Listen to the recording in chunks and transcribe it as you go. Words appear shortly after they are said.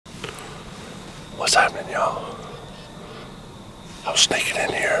What's happening, y'all? I was sneaking in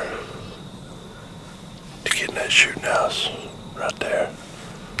here to get in that shooting house right there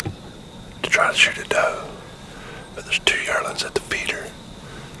to try to shoot a doe. But there's 2 yearlings at the feeder.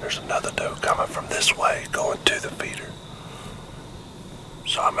 There's another doe coming from this way going to the feeder.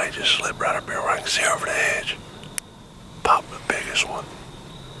 So I may just slip right up here where I can see over the edge, pop the biggest one,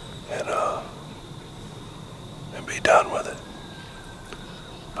 and be done with it.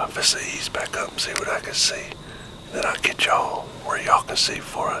 I'm just gonna ease back up and see what I can see. Then I'll get y'all where y'all can see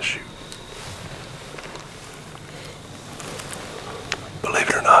before I shoot. Believe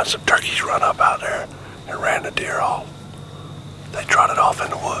it or not, some turkeys run up out there and ran the deer off. They trotted off in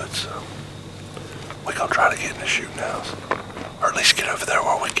the woods. So we're gonna try to get in the shooting house, or at least get over there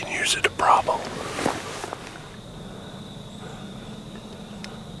where we can use it to prop them.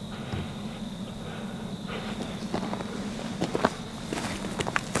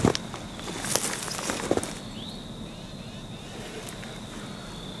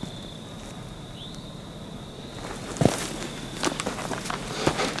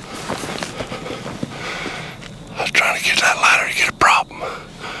 Get that ladder to get a prop.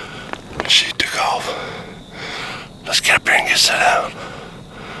 She took off. Let's get up here and get set down.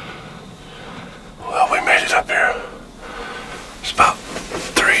 Well, we made it up here. It's about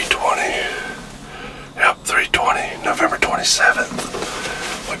 3:20. Yep, 3:20, November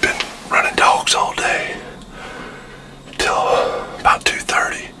 27th. We've been running dogs all day till about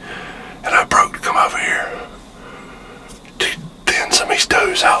 2:30, and I broke to come over here to thin some of these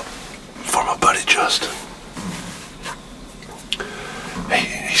does out for my buddy Justin.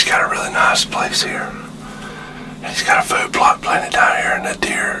 He's got a really nice place here. He's got a food plot planted down here, and the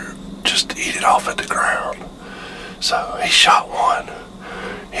deer just eat it off at the ground. So he shot one.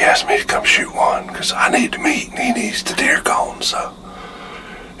 He asked me to come shoot one because I need the meat and he needs the deer gone. So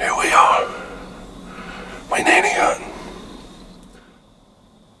here we are. We nanny hunting.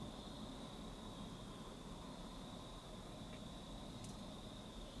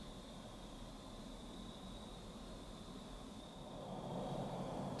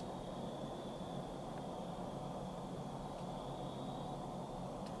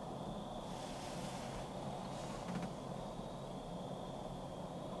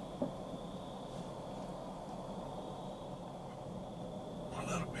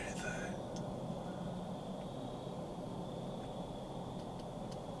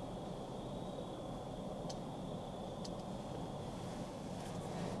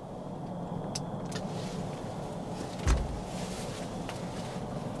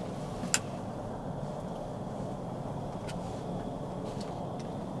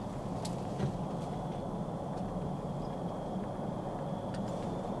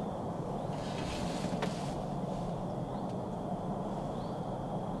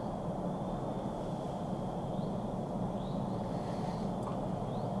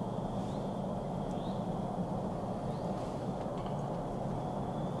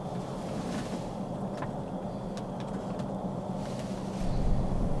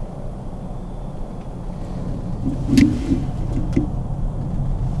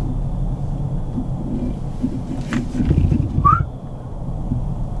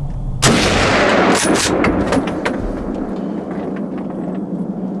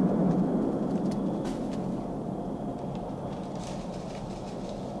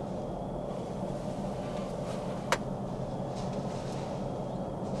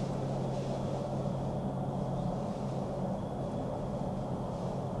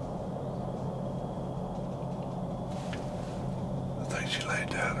 She laid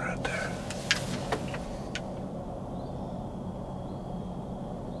down right there.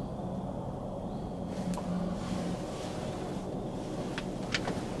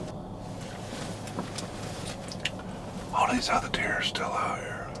 All these other deer are still out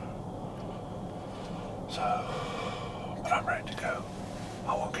here. So, but I'm ready to go.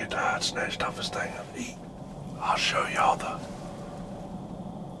 I won't get the hide snatched off this thing and eat. I'll show y'all the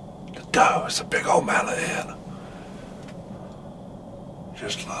doe. It's a big old mallet hen.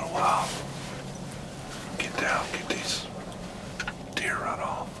 Just a little while. Get down, get these deer run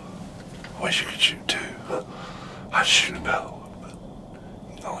off. I wish you could shoot 2. I'd shoot another one, but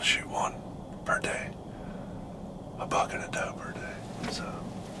you can only shoot 1 per day. A buck and a doe per day, so.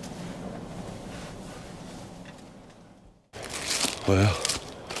 Well,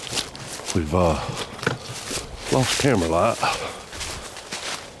 we've lost camera light,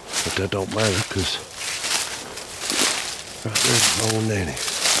 but that don't matter because right there's old Nanny.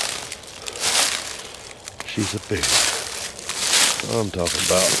 She's a big one. I'm talking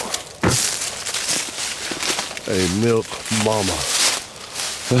about a milk mama.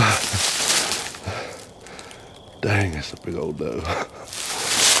 Dang, that's a big old doe.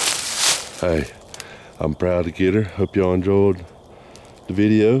 Hey, I'm proud to get her. Hope y'all enjoyed the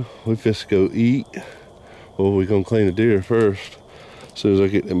video. We just go eat. Well, we're gonna clean the deer first. As soon as I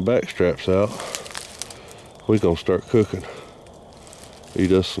get them back straps out, we're gonna start cooking.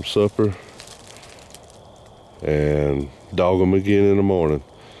 Eat us some supper and dog them again in the morning.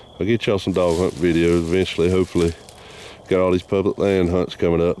 I'll get y'all some dog hunt videos eventually, hopefully. Got all these public land hunts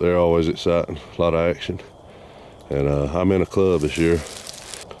coming up. They're always exciting, a lot of action. And I'm in a club this year.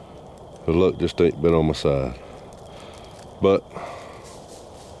 The luck just ain't been on my side. But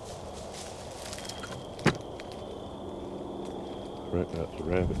right, that's a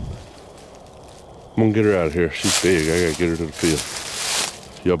rabbit. I'm gonna get her out of here. She's big. I gotta get her to the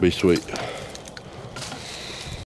field. Y'all be sweet.